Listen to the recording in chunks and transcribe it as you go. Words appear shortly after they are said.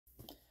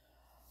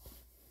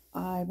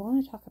I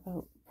want to talk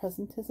about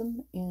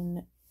presentism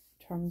in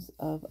terms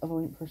of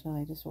avoidant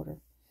personality disorder.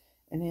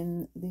 And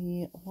in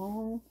the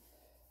long,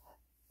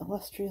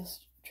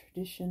 illustrious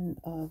tradition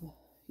of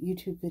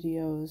YouTube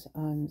videos,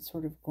 I'm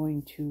sort of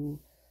going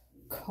to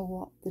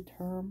co-opt the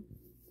term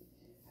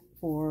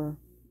for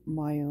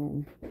my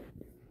own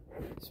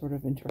sort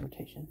of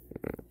interpretation.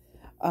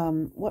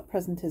 What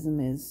presentism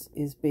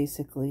is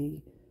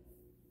basically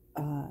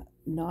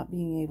not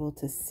being able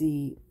to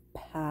see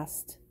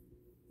past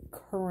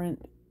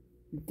current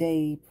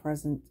day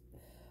present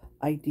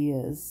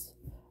ideas,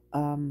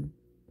 and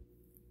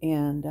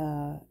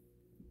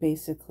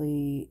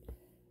basically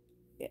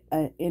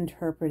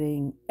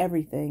interpreting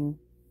everything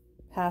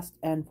past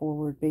and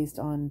forward based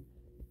on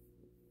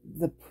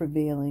the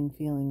prevailing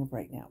feeling of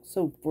right now.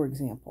 So for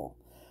example,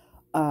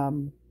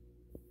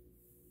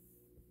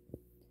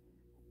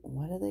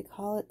 what do they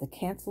call it? The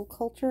cancel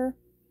culture?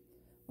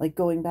 Like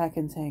going back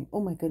and saying, oh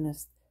my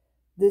goodness,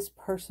 this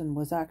person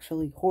was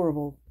actually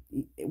horrible.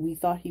 We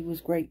thought he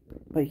was great,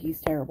 but he's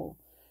terrible.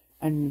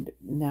 And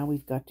now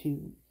we've got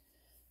to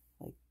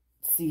like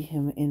see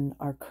him in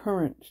our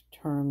current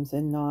terms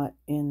and not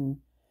in,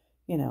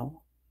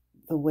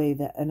 the way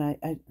that, and I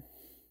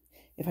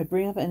if I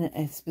bring up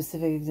a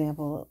specific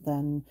example,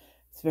 then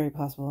it's very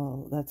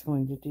possible that's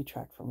going to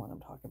detract from what I'm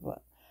talking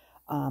about,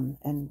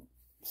 and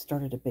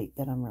start a debate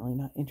that I'm really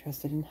not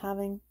interested in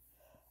having.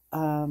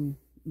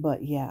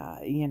 But yeah,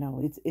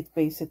 it's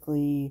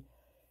basically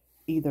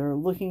either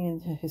looking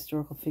into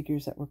historical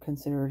figures that were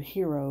considered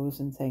heroes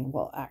and saying,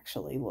 well,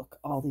 actually, look,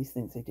 all these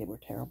things they did were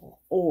terrible.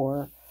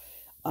 Or,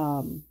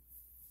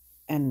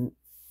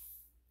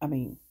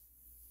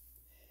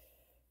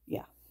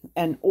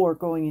 or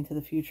going into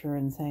the future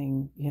and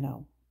saying,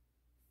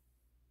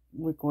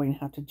 we're going to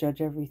have to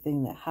judge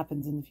everything that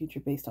happens in the future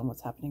based on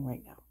what's happening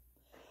right now.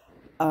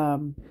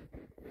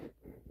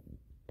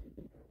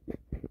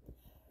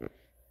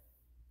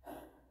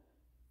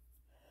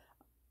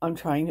 I'm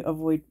trying to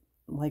avoid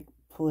like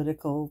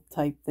political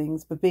type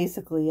things, but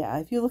basically, yeah,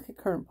 if you look at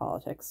current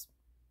politics,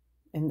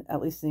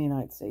 at least in the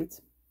United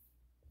States,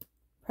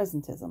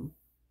 presentism,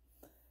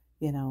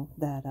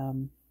 that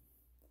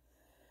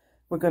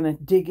we're going to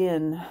dig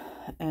in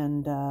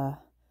and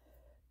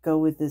go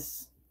with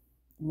this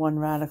one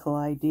radical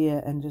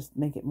idea and just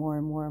make it more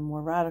and more and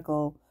more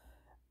radical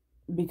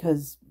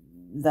because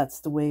that's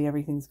the way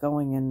everything's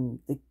going and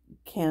they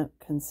can't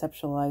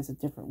conceptualize a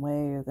different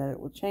way or that it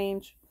will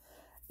change.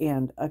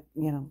 And,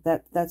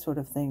 that sort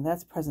of thing.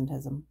 That's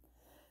presentism.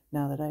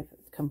 Now that I've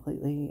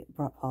completely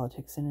brought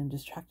politics in and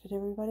distracted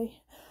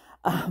everybody.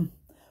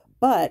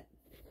 But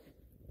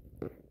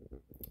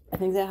I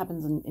think that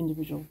happens on an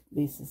individual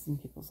basis in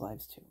people's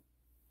lives too.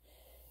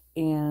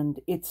 And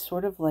it's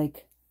sort of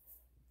like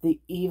the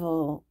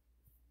evil,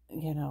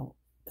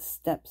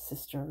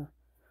 stepsister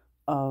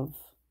of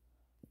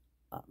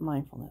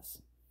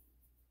mindfulness.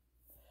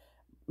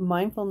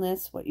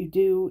 Mindfulness, what you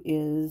do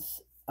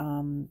is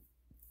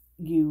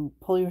you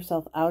pull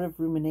yourself out of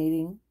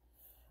ruminating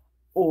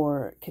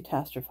or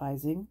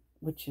catastrophizing,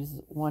 which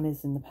is one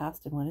is in the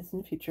past and one is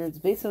in the future. It's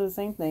basically the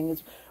same thing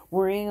as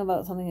worrying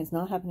about something that's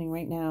not happening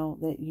right now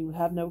that you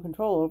have no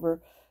control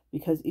over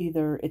because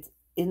either it's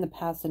in the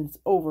past and it's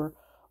over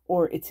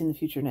or it's in the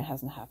future and it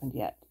hasn't happened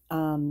yet.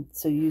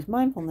 So you use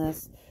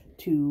mindfulness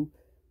to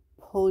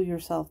pull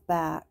yourself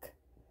back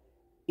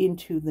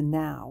into the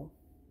now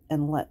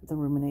and let the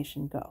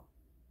rumination go.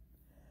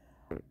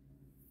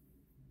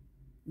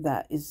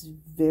 That is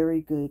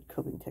very good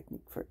coping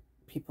technique for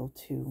people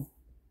to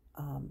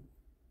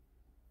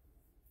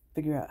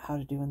figure out how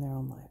to do in their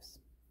own lives.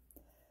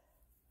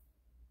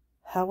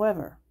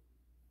 However,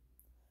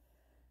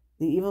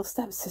 the evil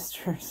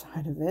stepsister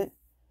side of it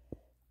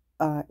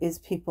is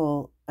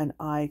people, and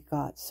I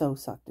got so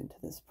sucked into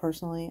this.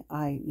 Personally,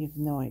 you have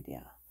no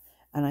idea.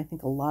 And I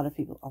think a lot of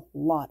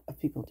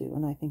people do.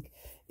 And I think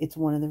it's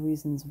one of the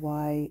reasons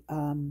why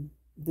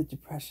the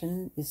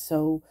depression is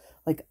so,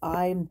 like,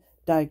 I'm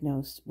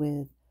diagnosed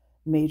with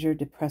major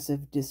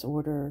depressive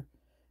disorder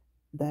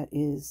that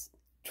is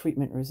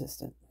treatment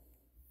resistant.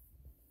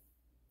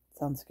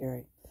 Sounds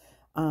scary.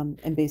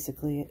 And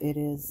basically it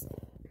is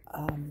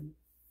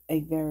a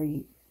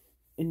very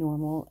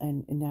normal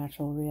and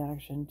natural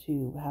reaction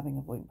to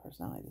having avoidant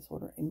personality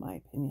disorder, in my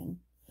opinion.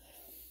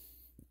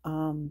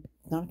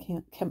 Not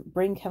a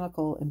brain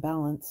chemical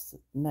imbalance.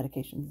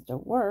 Medications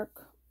don't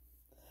work.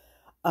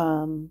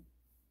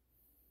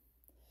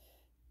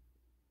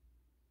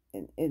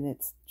 And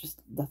it's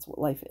just, that's what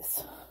life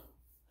is.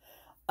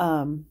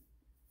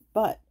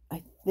 But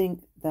I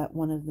think that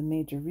one of the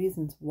major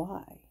reasons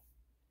why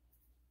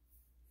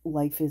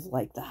life is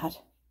like that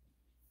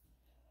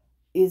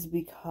is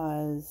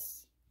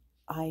because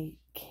I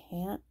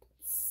can't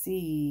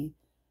see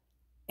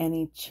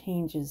any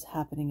changes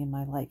happening in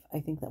my life. I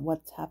think that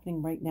what's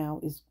happening right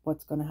now is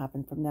what's going to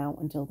happen from now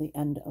until the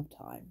end of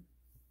time.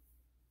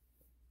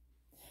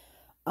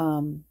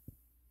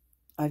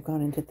 I've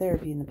gone into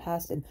therapy in the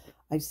past and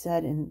I've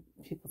said, and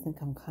people think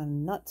I'm kind of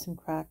nuts and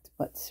cracked,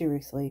 but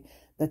seriously,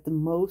 that the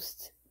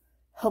most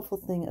helpful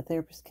thing a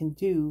therapist can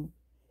do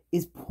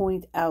is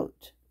point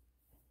out,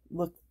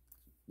 look,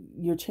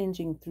 you're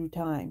changing through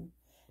time,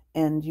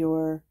 and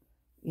you're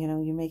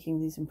making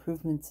these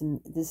improvements,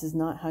 and this is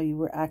not how you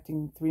were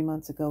acting 3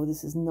 months ago.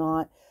 This is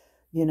not,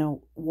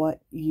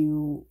 what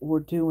you were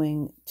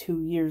doing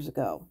 2 years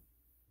ago.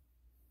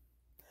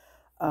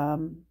 I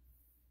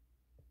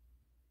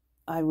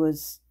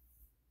was,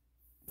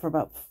 for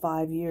about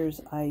 5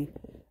 years, I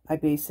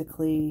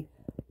basically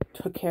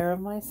took care of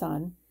my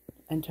son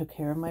and took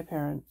care of my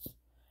parents,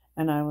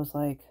 and I was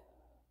like,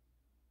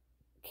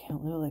 I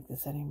can't live like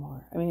this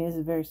anymore. I mean, it is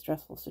a very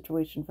stressful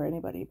situation for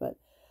anybody, but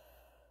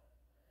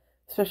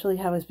especially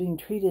how I was being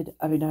treated.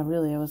 I mean, I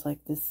was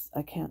like, this,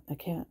 I can't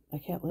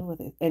live with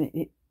it.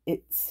 And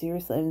it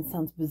seriously, and it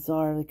sounds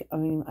bizarre. Like, I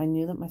mean, I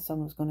knew that my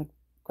son was going to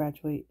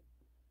graduate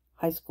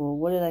high school.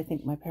 What did I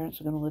think? My parents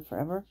were going to live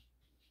forever?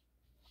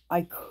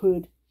 I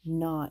could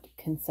not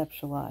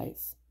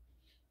conceptualize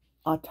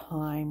a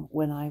time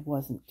when I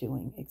wasn't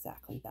doing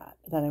exactly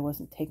that I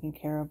wasn't taking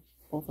care of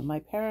both of my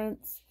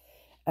parents,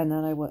 and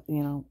that I was,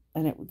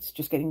 and it was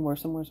just getting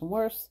worse and worse and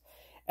worse,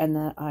 and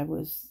that I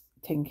was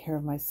taking care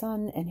of my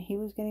son, and he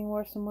was getting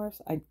worse and worse.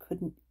 I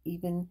couldn't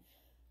even,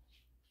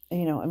 I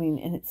mean,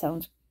 and it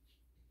sounds,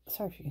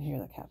 sorry if you can hear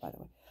the cat, by the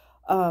way.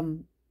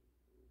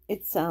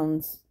 It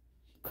sounds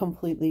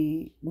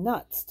completely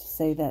nuts to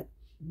say that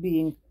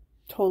being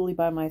totally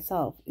by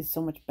myself is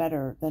so much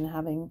better than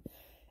having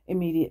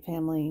immediate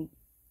family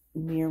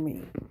near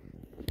me.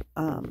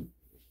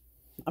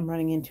 I'm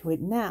running into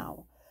it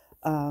now,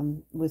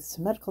 with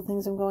some medical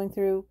things I'm going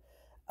through,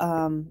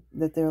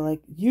 that they're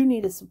like, you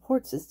need a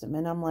support system.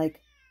 And I'm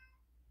like,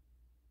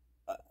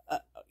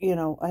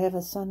 I have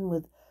a son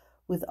with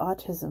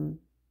autism.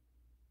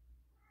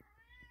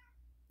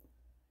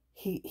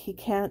 He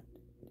can't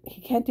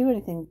do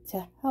anything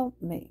to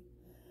help me.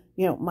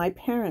 My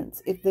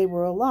parents, if they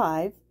were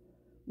alive,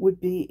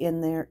 would be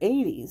in their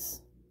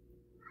 80s.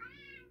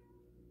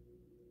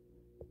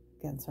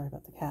 Again, sorry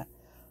about the cat.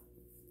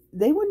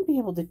 They wouldn't be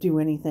able to do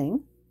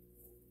anything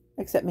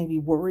except maybe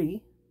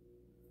worry.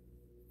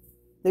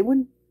 They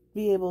wouldn't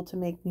be able to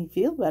make me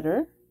feel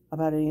better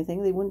about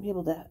anything. They wouldn't be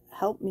able to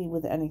help me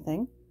with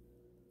anything.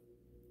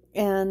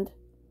 And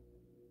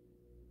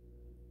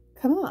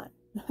come on.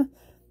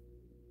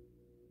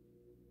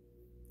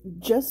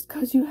 Just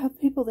because you have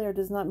people there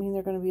does not mean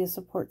they're going to be a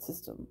support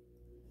system.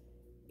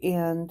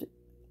 And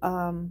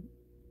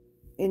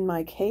in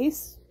my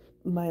case,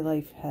 my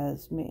life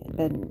has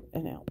been,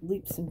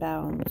 leaps and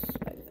bounds.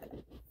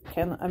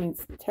 I mean,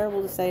 it's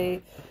terrible to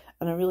say,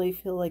 and I really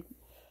feel like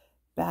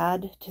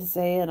bad to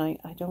say, and I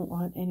don't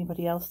want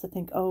anybody else to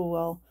think, oh,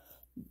 well,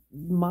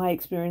 my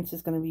experience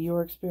is going to be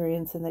your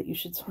experience, and that you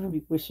should sort of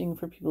be wishing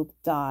for people to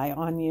die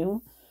on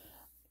you.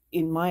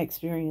 In my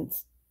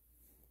experience,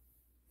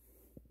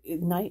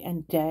 night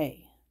and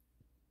day,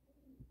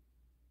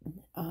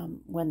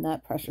 when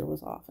that pressure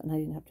was off and I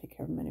didn't have to take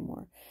care of him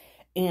anymore.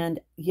 And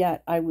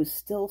yet I was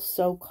still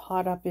so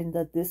caught up in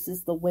that this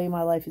is the way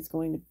my life is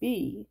going to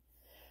be,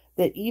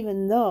 that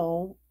even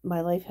though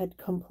my life had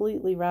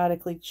completely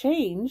radically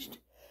changed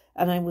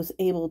and I was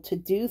able to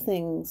do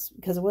things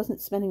because I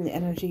wasn't spending the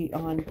energy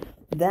on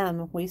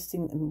them,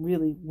 wasting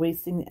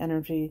the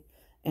energy.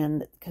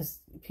 And because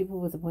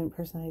people with avoidant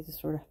personality just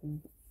sort of have a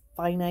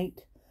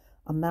finite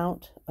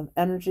amount of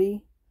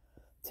energy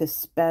to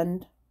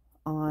spend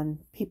on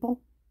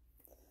people.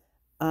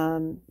 I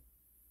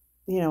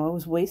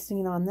was wasting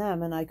it on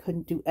them, and I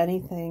couldn't do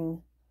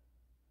anything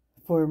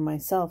for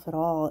myself at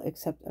all,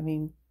 except, I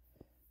mean,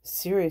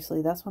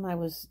 seriously, that's when I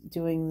was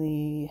doing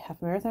the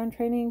half marathon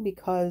training,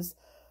 because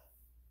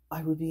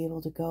I would be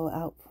able to go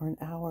out for an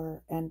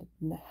hour, and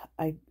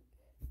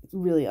it's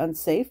really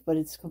unsafe, but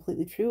it's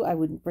completely true. I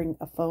wouldn't bring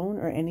a phone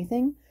or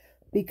anything,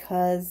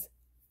 because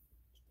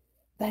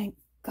thank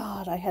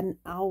God I had an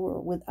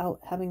hour without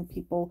having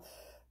people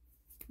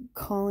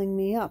calling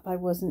me up. I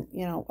wasn't,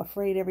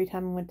 afraid every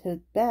time I went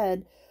to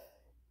bed,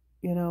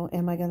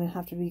 am I going to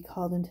have to be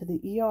called into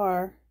the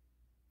ER?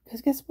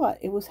 Because guess what?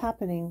 It was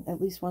happening at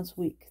least once a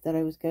week that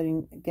I was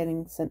getting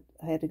sent.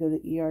 I had to go to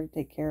the ER to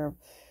take care of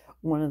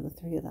one of the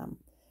three of them.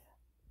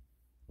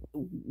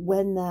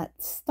 When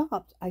that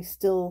stopped, I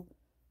still,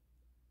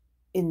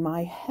 in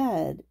my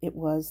head, it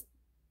was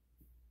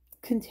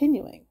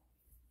continuing.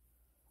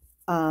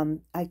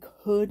 I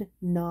could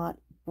not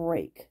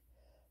break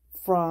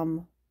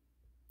from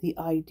the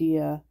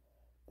idea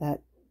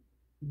that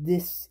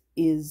this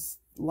is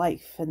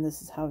life and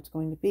this is how it's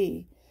going to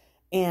be.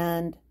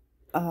 And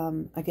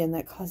again,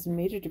 that caused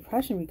major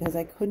depression because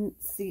I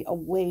couldn't see a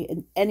way,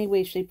 in any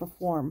way, shape, or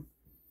form.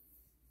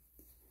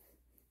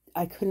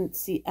 I couldn't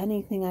see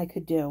anything I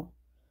could do.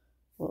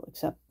 Well,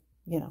 except,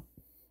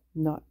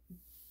 not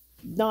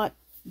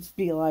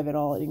be alive at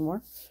all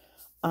anymore.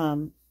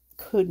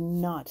 Could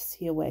not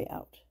see a way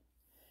out.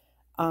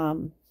 I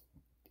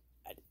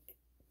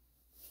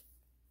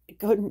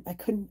could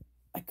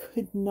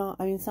not,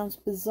 I mean, it sounds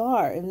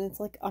bizarre. I mean,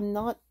 it's like, I'm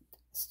not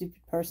a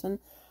stupid person,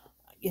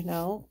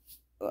 I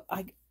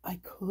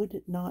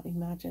could not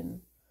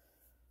imagine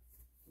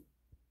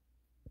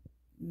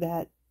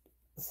that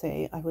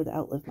say I would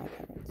outlive my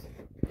parents.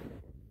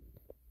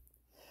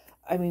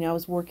 I mean, I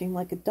was working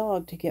like a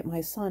dog to get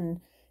my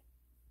son,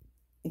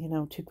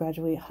 to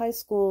graduate high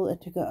school and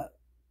to go.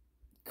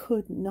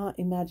 Could not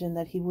imagine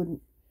that he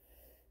wouldn't,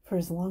 for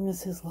as long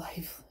as his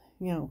life,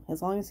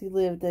 as long as he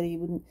lived, that he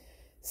wouldn't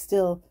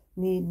still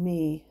need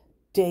me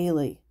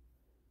daily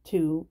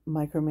to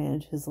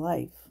micromanage his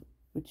life,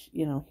 which,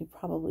 he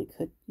probably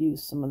could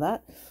use some of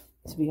that,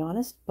 to be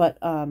honest. But,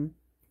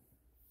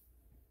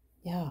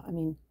 yeah, I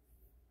mean,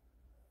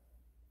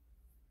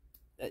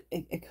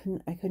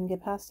 I couldn't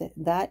get past it.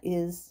 That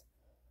is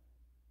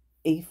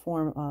a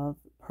form of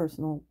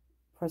personal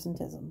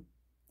presentism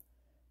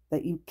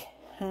that you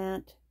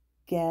can't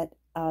get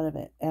out of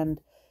it.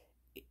 And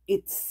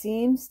it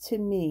seems to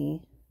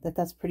me that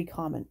that's pretty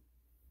common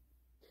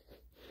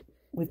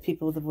with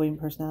people with avoidant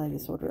personality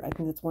disorder. I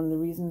think that's one of the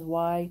reasons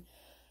why,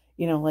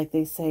 like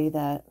they say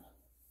that,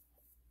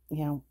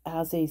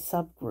 as a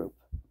subgroup,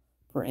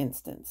 for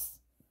instance,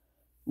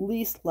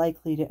 least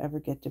likely to ever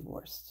get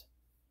divorced.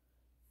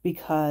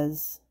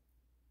 Because,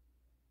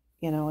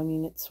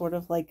 it's sort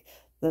of like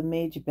the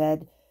made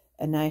bed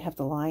and now you have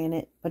to lie in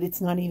it. But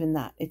it's not even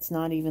that. It's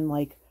not even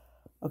like,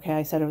 okay,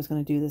 I said I was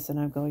going to do this and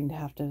I'm going to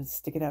have to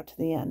stick it out to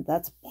the end.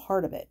 That's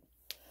part of it.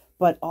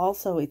 But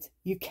also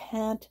you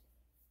can't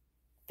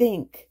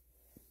think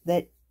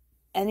that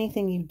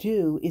anything you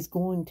do is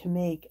going to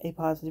make a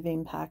positive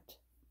impact.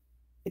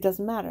 It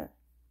doesn't matter.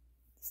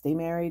 Stay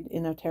married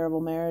in a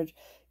terrible marriage,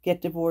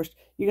 get divorced.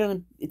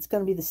 It's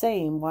going to be the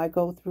same. Why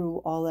go through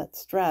all that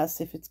stress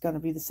if it's going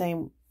to be the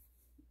same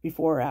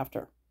before or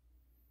after?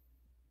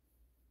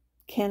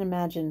 Can't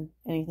imagine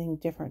anything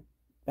different,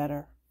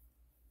 better.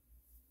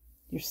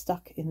 You're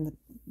stuck in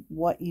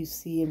what you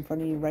see in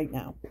front of you right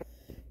now.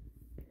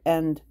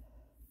 And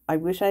I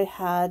wish I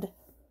had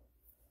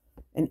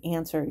an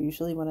answer.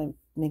 Usually when I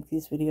make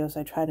these videos,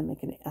 I try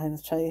to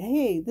tell you,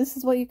 hey, this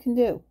is what you can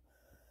do.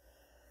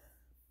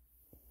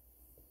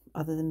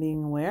 Other than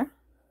being aware,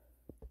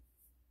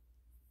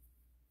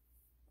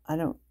 I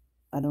don't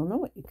know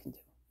what you can do.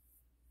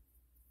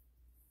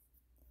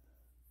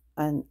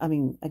 And I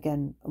mean,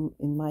 again,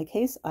 in my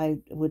case, I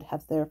would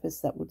have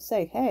therapists that would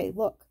say, hey,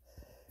 look,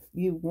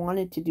 you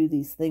wanted to do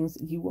these things.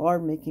 You are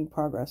making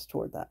progress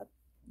toward that.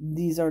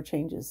 These are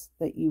changes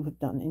that you have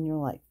done in your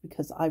life,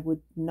 because I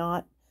would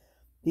not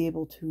be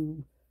able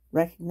to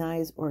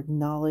recognize or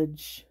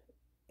acknowledge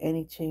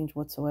any change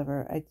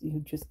whatsoever.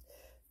 You just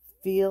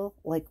feel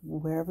like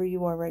wherever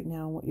you are right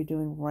now, what you're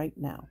doing right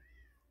now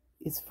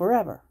is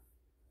forever.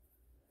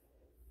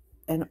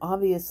 And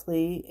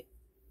obviously,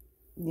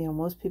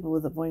 most people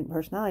with avoidant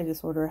personality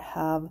disorder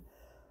have,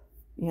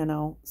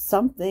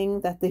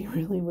 something that they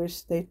really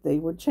wish they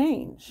would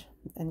change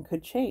and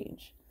could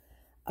change.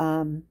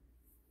 And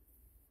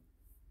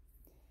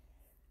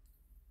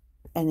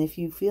if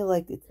you feel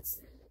like it's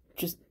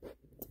just,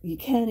 you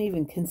can't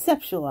even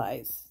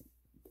conceptualize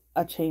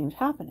a change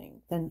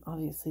happening, then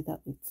obviously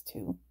that leads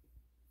to,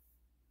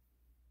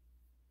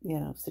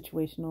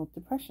 situational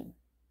depression.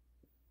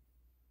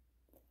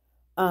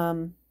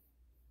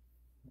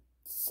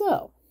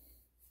 So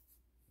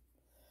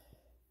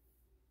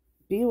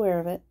be aware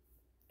of it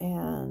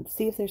and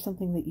see if there's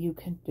something that you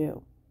can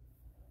do.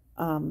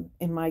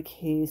 In my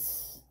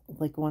case,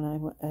 like when I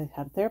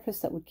had a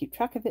therapist that would keep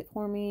track of it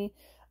for me,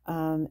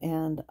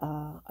 and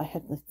I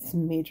had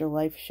some major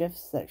life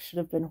shifts that should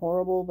have been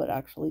horrible, but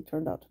actually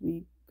turned out to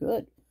be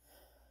good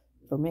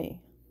for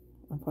me,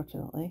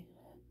 unfortunately.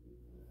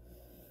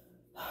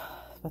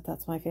 But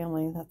that's my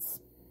family. That's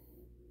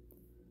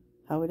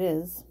how it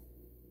is.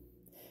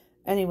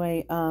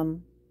 Anyway,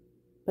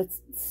 but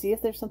see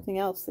if there's something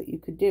else that you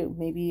could do.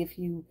 Maybe if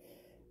you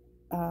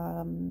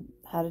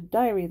had a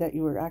diary that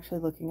you were actually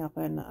looking up,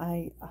 and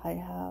I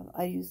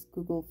use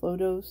Google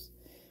Photos,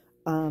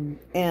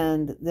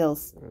 and they'll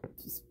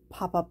just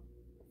pop up,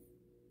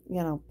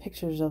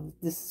 pictures of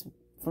this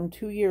from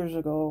 2 years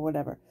ago or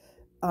whatever.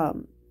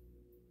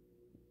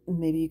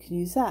 Maybe you could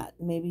use that.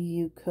 Maybe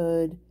you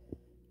could,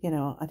 I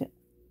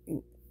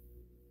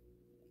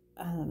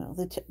don't know,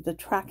 the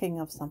tracking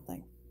of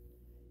something.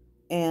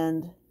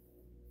 And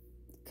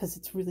because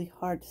it's really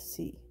hard to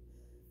see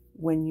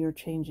when you're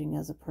changing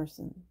as a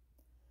person.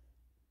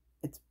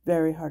 It's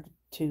very hard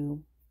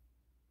to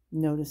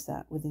notice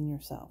that within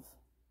yourself.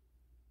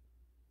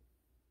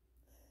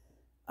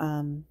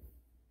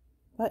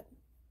 But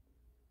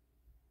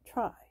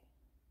try.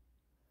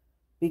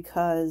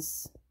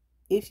 Because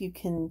if you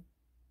can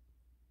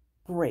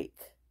break,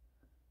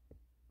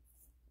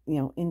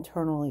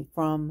 internally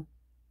from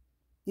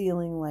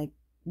feeling like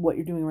what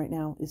you're doing right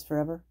now is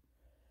forever,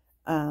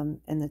 and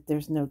that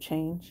there's no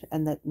change,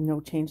 and that no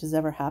change has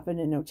ever happened,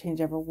 and no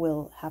change ever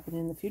will happen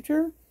in the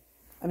future.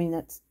 I mean,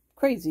 that's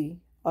crazy,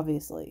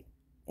 obviously.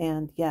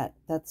 And yet,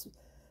 that's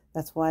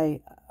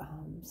why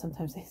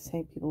sometimes they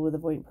say people with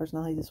avoidant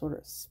personality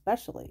disorder,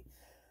 especially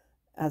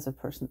as a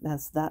person,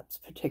 as that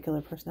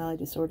particular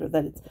personality disorder,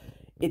 that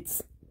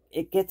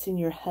it gets in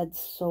your head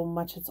so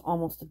much, it's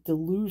almost a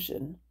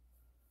delusion.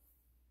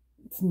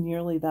 It's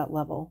nearly that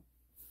level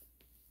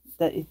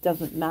that it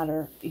doesn't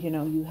matter. You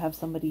know, you have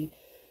somebody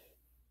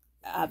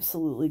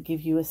absolutely give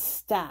you a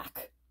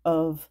stack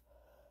of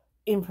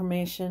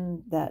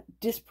information that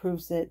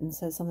disproves it and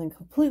says something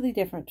completely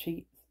different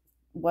to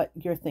what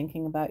you're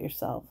thinking about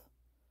yourself.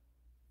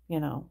 You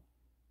know,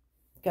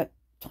 got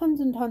tons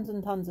and tons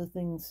and tons of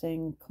things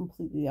saying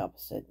completely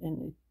opposite,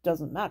 and it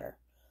doesn't matter.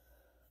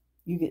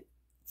 You get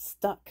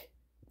stuck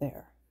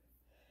there,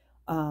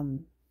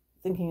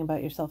 thinking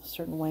about yourself a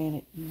certain way,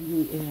 and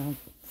you know,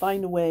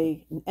 find a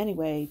way in any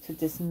way to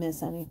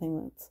dismiss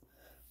anything that's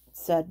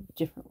said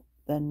different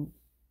than,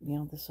 you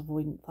know, this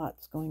avoidant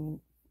thoughts going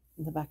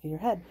in the back of your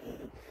head.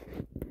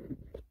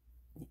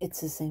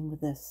 It's the same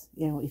with this,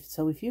 you know.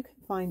 If you can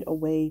find a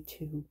way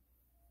to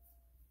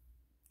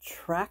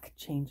track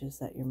changes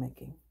that you're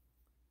making,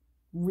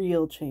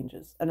 real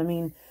changes, and I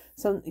mean,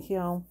 so, you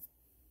know,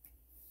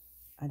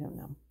 I don't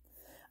know.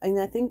 I mean,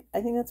 I think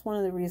that's one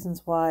of the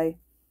reasons why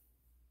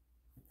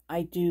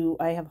I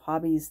have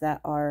hobbies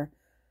that are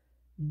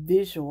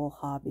visual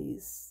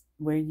hobbies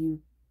where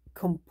you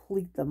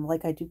complete them.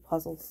 Like I do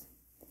puzzles.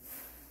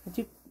 I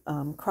do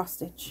cross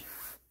stitch.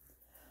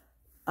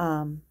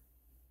 I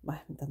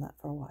haven't done that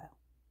for a while.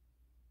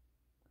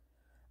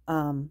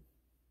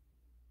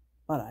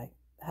 But I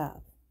have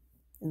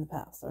in the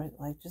past.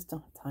 I just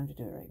don't have time to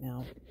do it right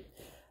now.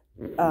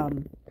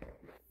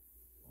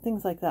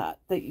 Things like that.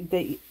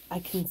 That I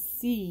can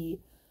see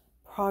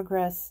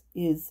progress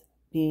is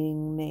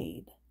being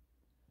made.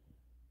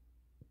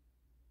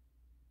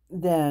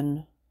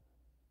 Then,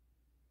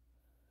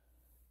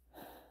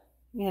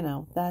 you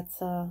know,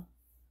 that's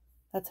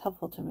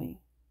helpful to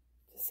me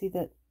to see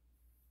that,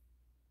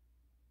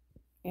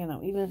 you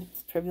know, even if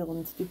it's trivial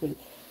and stupid,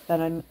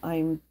 that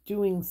I'm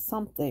doing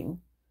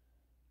something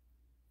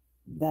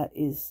that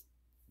is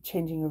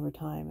changing over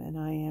time, and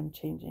I am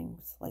changing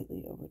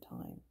slightly over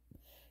time.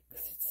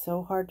 Because it's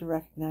so hard to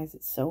recognize,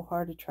 it's so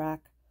hard to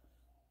track.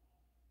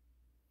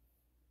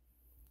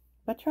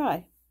 But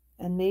try,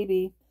 and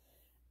maybe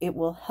it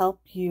will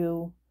help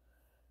you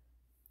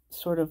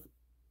sort of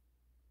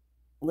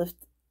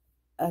lift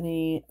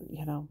any,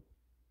 you know,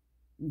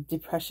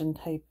 depression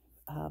type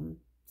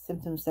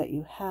symptoms that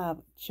you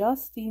have,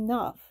 just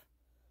enough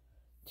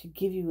to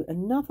give you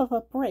enough of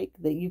a break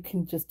that you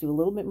can just do a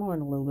little bit more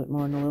and a little bit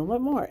more and a little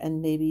bit more,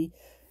 and maybe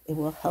it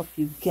will help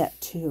you get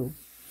to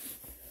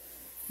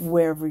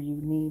wherever you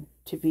need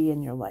to be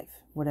in your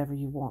life, whatever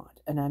you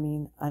want. And I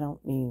mean, I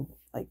don't mean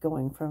like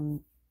going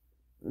from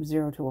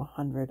 0 to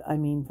 100. I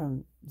mean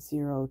from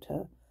 0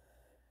 to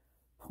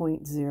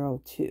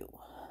 0.02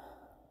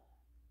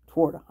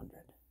 toward 100.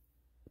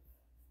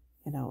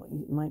 You know,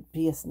 it might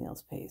be a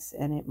snail's pace,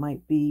 and it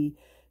might be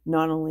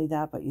not only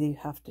that, but you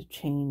have to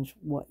change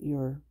what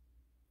your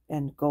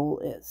end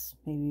goal is.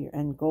 Maybe your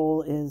end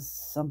goal is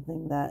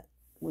something that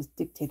was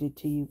dictated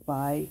to you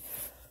by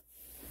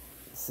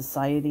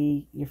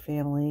society, your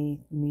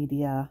family,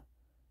 media.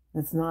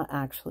 It's not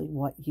actually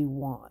what you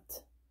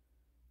want,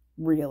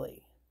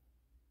 really,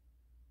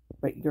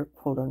 but you're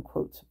quote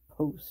unquote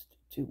supposed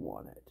to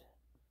want it.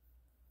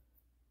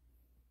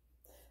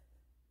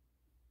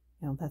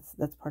 You know,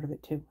 that's part of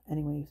it too.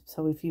 Anyway,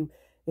 so if you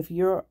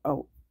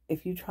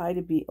try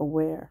to be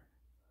aware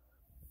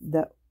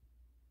that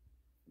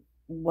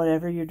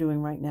whatever you're doing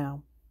right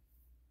now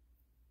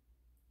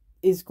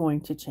is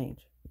going to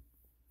change,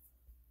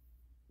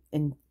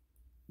 and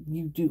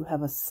you do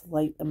have a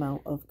slight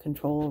amount of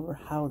control over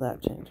how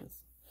that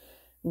changes,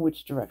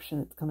 which direction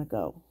it's going to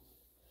go,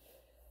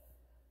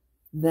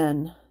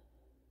 then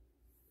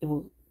it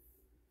will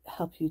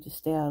help you to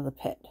stay out of the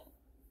pit.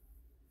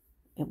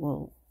 It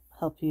will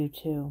help you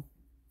to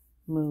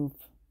move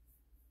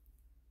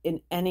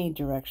in any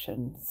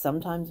direction.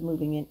 Sometimes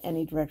moving in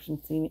any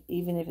direction,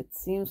 even if it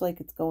seems like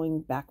it's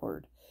going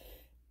backward,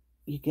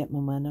 you get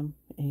momentum,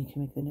 and you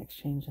can make the next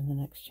change and the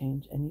next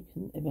change, and you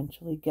can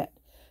eventually get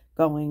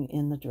going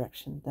in the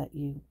direction that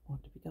you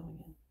want to be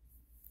going in.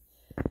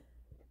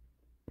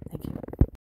 Thank you.